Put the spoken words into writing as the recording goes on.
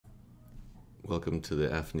Welcome to the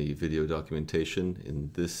AFNI video documentation. In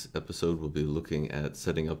this episode, we'll be looking at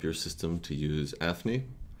setting up your system to use AFNI.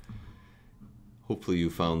 Hopefully you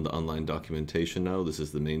found the online documentation now. This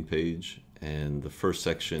is the main page, and the first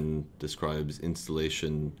section describes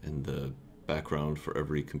installation and the background for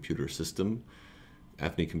every computer system.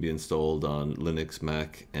 AFNI can be installed on Linux,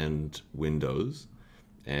 Mac, and Windows,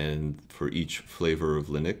 and for each flavor of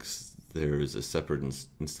Linux, there is a separate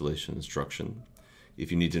installation instruction.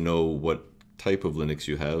 If you need to know what type of Linux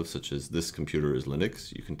you have, such as this computer is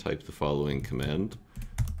Linux, you can type the following command,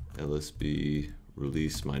 lsb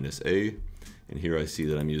release -a, and here I see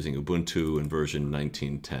that I'm using Ubuntu in version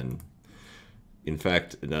 19.10. In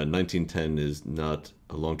fact, 19.10 is not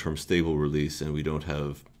a long-term stable release, and we don't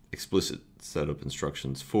have explicit setup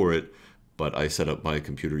instructions for it, but I set up my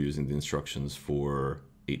computer using the instructions for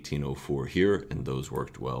 1804 here, and those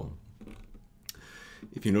worked well.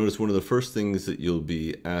 If you notice, one of the first things that you'll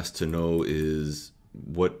be asked to know is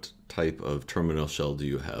what type of terminal shell do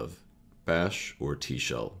you have, bash or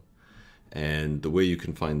T-shell? And the way you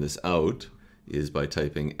can find this out is by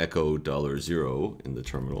typing echo $0 in the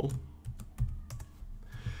terminal.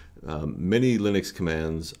 Many Linux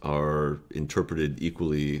commands are interpreted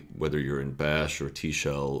equally whether you're in bash or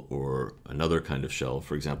T-shell or another kind of shell.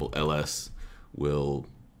 For example, ls will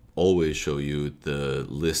always show you the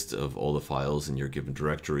list of all the files in your given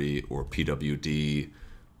directory, or pwd,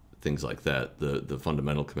 things like that, the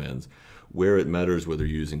fundamental commands. Where it matters whether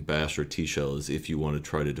you're using bash or T-shell is if you want to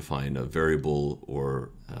try to define a variable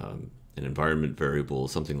or an environment variable,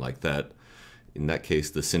 something like that. In that case,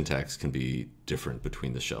 the syntax can be different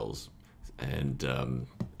between the shells. And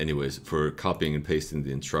anyways, for copying and pasting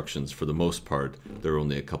the instructions, for the most part, there are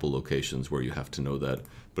only a couple locations where you have to know that,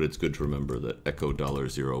 but it's good to remember that echo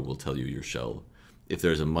 $0 will tell you your shell. If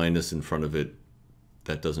there's a minus in front of it,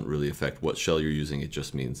 that doesn't really affect what shell you're using, it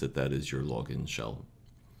just means that that is your login shell.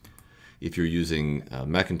 If you're using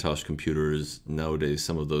Macintosh computers, nowadays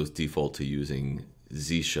some of those default to using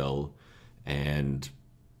Z shell, and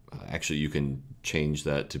actually you can change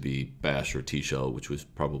that to be bash or T-shell, which was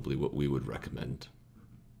probably what we would recommend.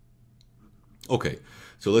 Okay,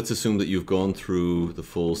 so let's assume that you've gone through the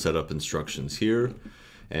full setup instructions here.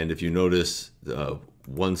 And if you notice,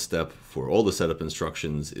 one step for all the setup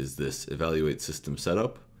instructions is this evaluate system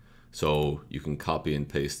setup. So you can copy and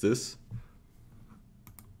paste this.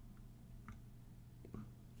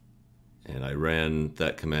 And I ran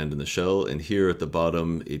that command in the shell, and here at the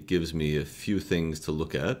bottom it gives me a few things to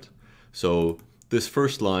look at. So this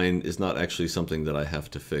first line is not actually something that I have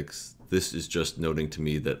to fix. This is just noting to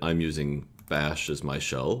me that I'm using bash as my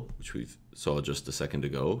shell, which we saw just a second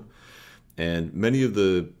ago. And many of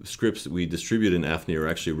the scripts that we distribute in AFNI are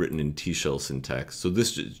actually written in T-shell syntax. So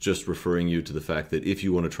this is just referring you to the fact that if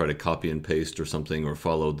you want to try to copy and paste or something, or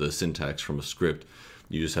follow the syntax from a script,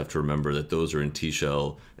 you just have to remember that those are in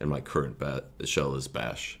T-shell and my current shell is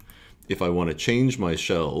bash. If I want to change my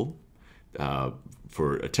shell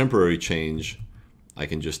for a temporary change, I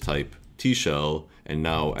can just type T-shell, and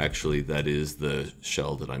now actually that is the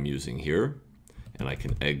shell that I'm using here, and I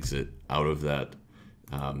can exit out of that.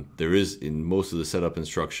 There is, in most of the setup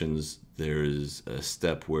instructions, there is a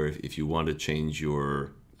step where if you want to change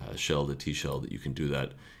your shell to T-shell, that you can do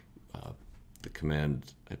that. The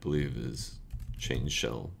command, I believe, is change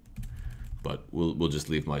shell, but we'll just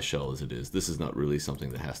leave my shell as it is. This is not really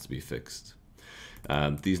something that has to be fixed.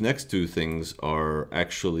 These next two things are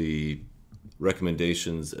actually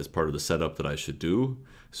recommendations as part of the setup that I should do.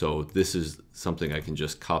 So this is something I can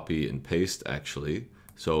just copy and paste actually.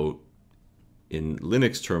 So in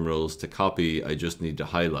Linux terminals, to copy, I just need to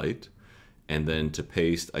highlight, and then to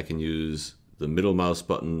paste, I can use the middle mouse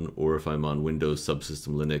button, or if I'm on Windows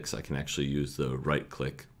Subsystem Linux, I can actually use the right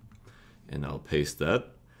click, and I'll paste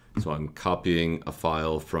that. So I'm copying a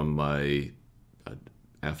file from my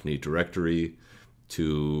AFNI directory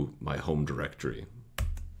to my home directory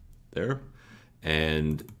there.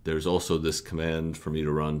 And there's also this command for me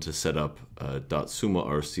to run to set up a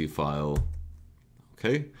 .sumarc file.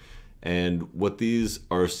 Okay. And what these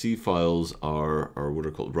RC files are what are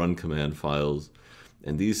called run command files.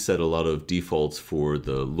 And these set a lot of defaults for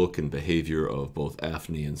the look and behavior of both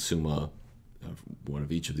AFNI and Suma, one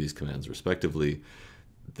of each of these commands respectively,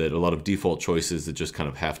 that a lot of default choices that just kind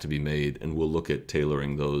of have to be made, and we'll look at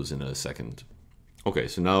tailoring those in a second. Okay,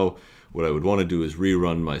 so now what I would want to do is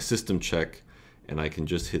rerun my system check, and I can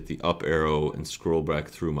just hit the up arrow and scroll back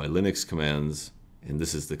through my Linux commands, and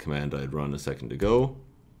this is the command I had run a second ago.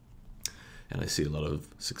 And I see a lot of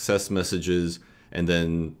success messages, and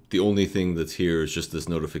then the only thing that's here is just this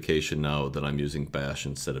notification now that I'm using bash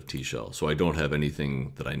instead of T-shell, so I don't have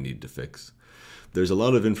anything that I need to fix. there's a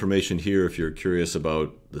lot of information here if you're curious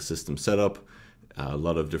about the system setup. A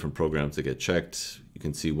lot of different programs that get checked. You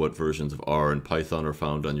can see what versions of R and Python are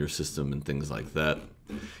found on your system and things like that.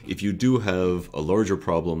 If you do have a larger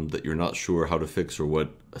problem that you're not sure how to fix or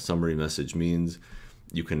what a summary message means,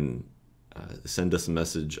 you can send us a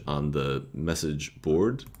message on the message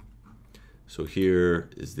board. So here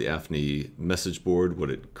is the AFNI message board,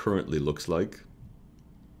 what it currently looks like.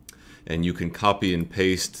 And you can copy and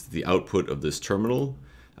paste the output of this terminal.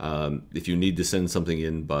 If you need to send something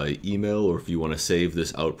in by email, or if you want to save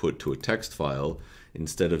this output to a text file,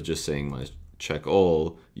 instead of just saying my check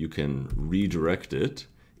all, you can redirect it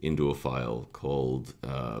into a file called,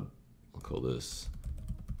 I'll call this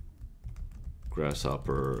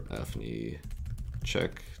grasshopper AFNI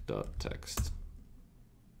check.txt.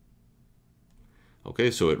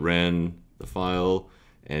 Okay, so it ran the file,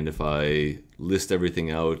 and if I list everything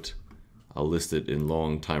out, I'll list it in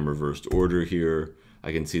long time reversed order here.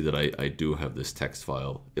 I can see that I do have this text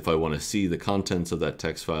file. If I want to see the contents of that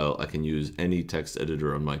text file, I can use any text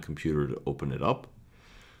editor on my computer to open it up.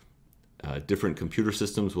 Different computer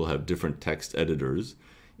systems will have different text editors.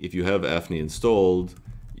 If you have AFNI installed,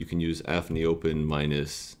 you can use AFNI open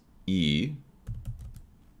 -E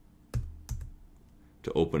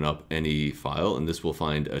to open up any file, and this will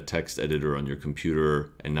find a text editor on your computer,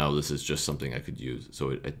 and now this is just something I could use.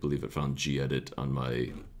 So I believe it found gedit on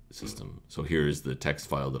my system. So here is the text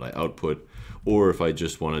file that I output, or if I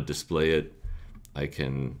just want to display it, I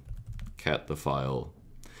can cat the file.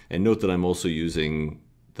 And note that I'm also using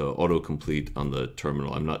the autocomplete on the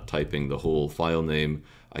terminal. I'm not typing the whole file name.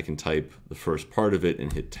 I can type the first part of it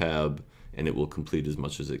and hit tab, and it will complete as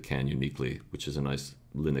much as it can uniquely, which is a nice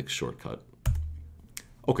Linux shortcut.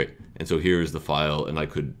 Okay, and so here's the file, and I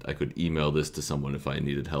could email this to someone if I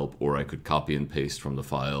needed help, or I could copy and paste from the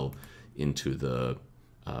file into the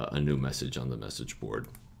a new message on the message board.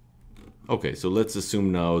 Okay, so let's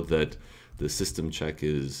assume now that the system check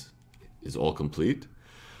is all complete.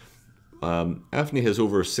 AFNI has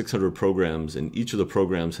over 600 programs, and each of the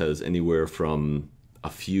programs has anywhere from a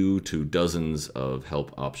few to dozens of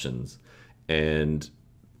help options. And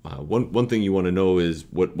one thing you want to know is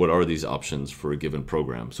what are these options for a given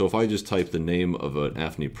program. So if I just type the name of an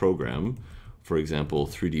AFNI program, for example,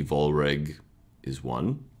 3D volreg is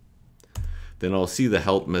one, then I'll see the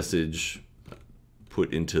help message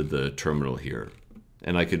put into the terminal here.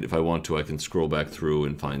 And I could, if I want to, I can scroll back through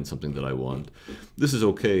and find something that I want. This is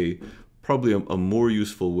okay. Probably a more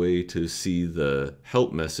useful way to see the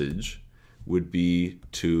help message would be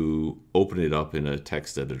to open it up in a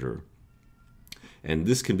text editor. And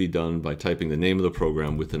this can be done by typing the name of the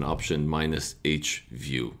program with an option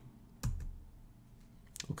 -hview.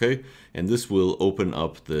 Okay, and this will open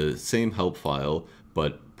up the same help file,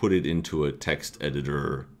 but put it into a text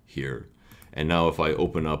editor here. And now if I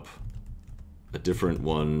open up a different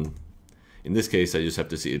one, in this case, I just have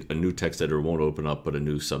to see it. A new text editor won't open up, but a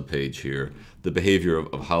new subpage here. The behavior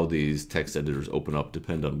of how these text editors open up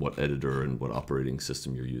depend on what editor and what operating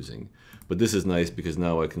system you're using. But this is nice because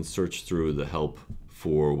now I can search through the help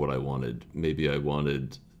for what I wanted. Maybe I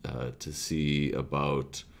wanted to see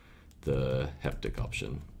about the haptic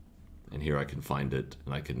option. And here I can find it,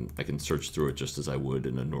 and I can search through it just as I would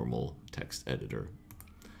in a normal text editor.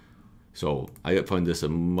 So I find this a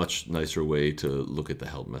much nicer way to look at the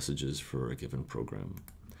help messages for a given program.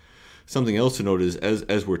 Something else to note is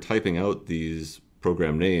as we're typing out these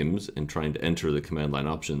program names and trying to enter the command line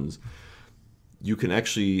options, you can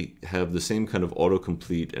actually have the same kind of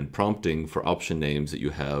autocomplete and prompting for option names that you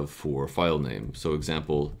have for file names. So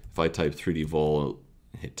example, if I type 3D vol,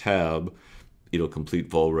 hit tab, it'll complete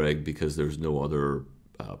volreg because there's no other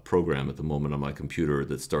program at the moment on my computer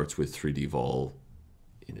that starts with 3D vol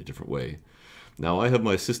in a different way. Now I have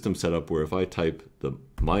my system set up where if I type the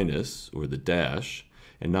minus or the dash,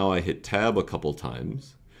 and now I hit tab a couple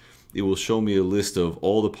times, it will show me a list of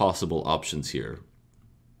all the possible options here.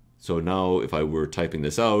 So now if I were typing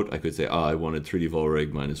this out, I could say, I wanted 3D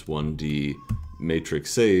volreg -1D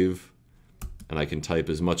matrix save, and I can type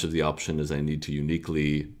as much of the option as I need to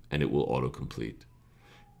uniquely, and it will autocomplete.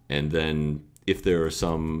 And then if there are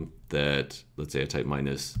some that, let's say I type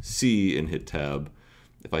 -C and hit tab,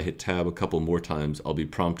 if I hit tab a couple more times, I'll be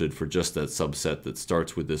prompted for just that subset that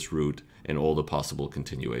starts with this root and all the possible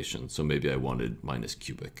continuations. So maybe I wanted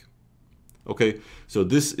 -cubic. Okay, so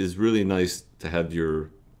this is really nice to have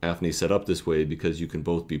your AFNI set up this way because you can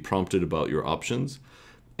both be prompted about your options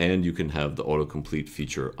and you can have the autocomplete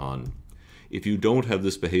feature on. If you don't have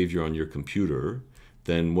this behavior on your computer,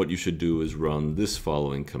 then what you should do is run this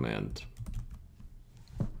following command.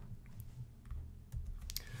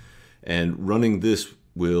 And running this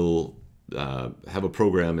will have a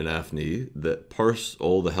program in AFNI that parse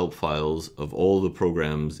all the help files of all the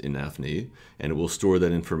programs in AFNI, and it will store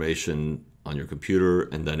that information on your computer,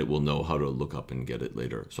 and then it will know how to look up and get it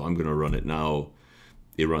later. So I'm going to run it now.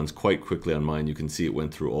 It runs quite quickly on mine. You can see it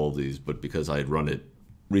went through all these, but because I had run it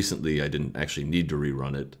recently, I didn't actually need to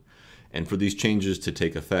rerun it. And for these changes to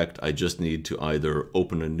take effect, I just need to either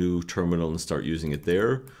open a new terminal and start using it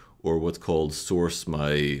there, or what's called source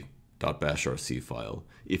my .bashrc file.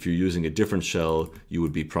 If you're using a different shell, you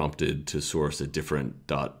would be prompted to source a different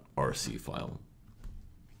 .rc file.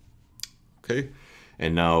 Okay,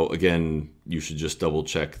 and now again, you should just double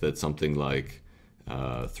check that something like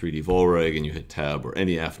 3D Volreg and you hit tab, or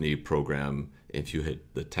any AFNI program, if you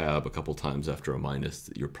hit the tab a couple times after a minus,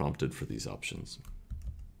 you're prompted for these options.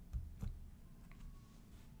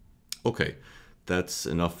 Okay, that's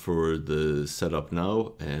enough for the setup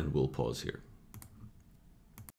now, and we'll pause here.